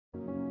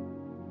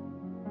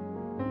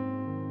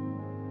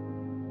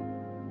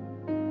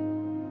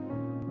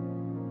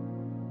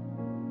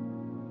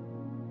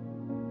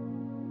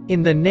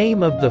In the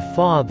name of the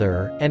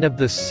Father, and of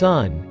the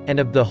Son, and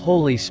of the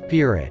Holy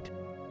Spirit.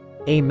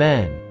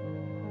 Amen.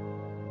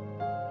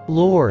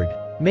 Lord,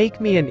 make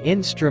me an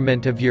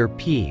instrument of your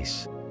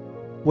peace.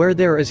 Where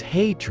there is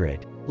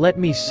hatred, let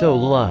me sow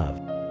love.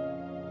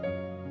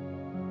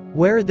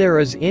 Where there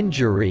is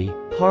injury,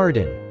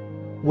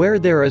 pardon. Where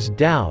there is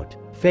doubt,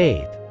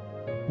 faith.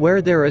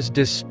 Where there is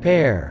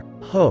despair,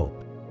 hope.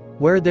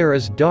 Where there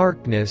is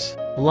darkness,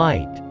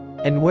 light.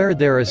 And where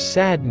there is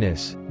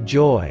sadness,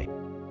 joy.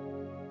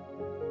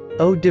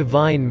 O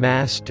Divine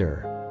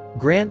Master,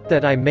 grant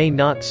that I may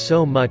not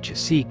so much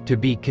seek to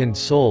be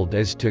consoled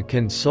as to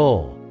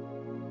console,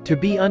 to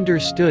be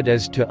understood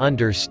as to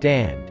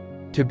understand,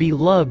 to be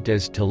loved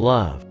as to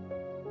love.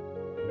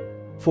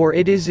 For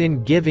it is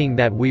in giving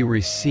that we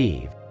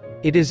receive,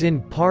 it is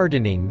in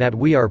pardoning that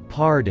we are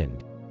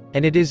pardoned,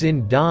 and it is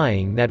in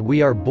dying that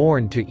we are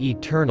born to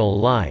eternal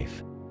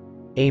life.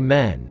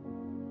 Amen.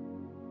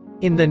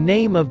 In the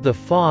name of the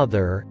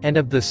Father, and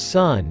of the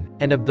Son,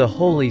 and of the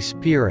Holy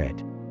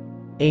Spirit.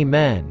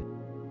 Amen.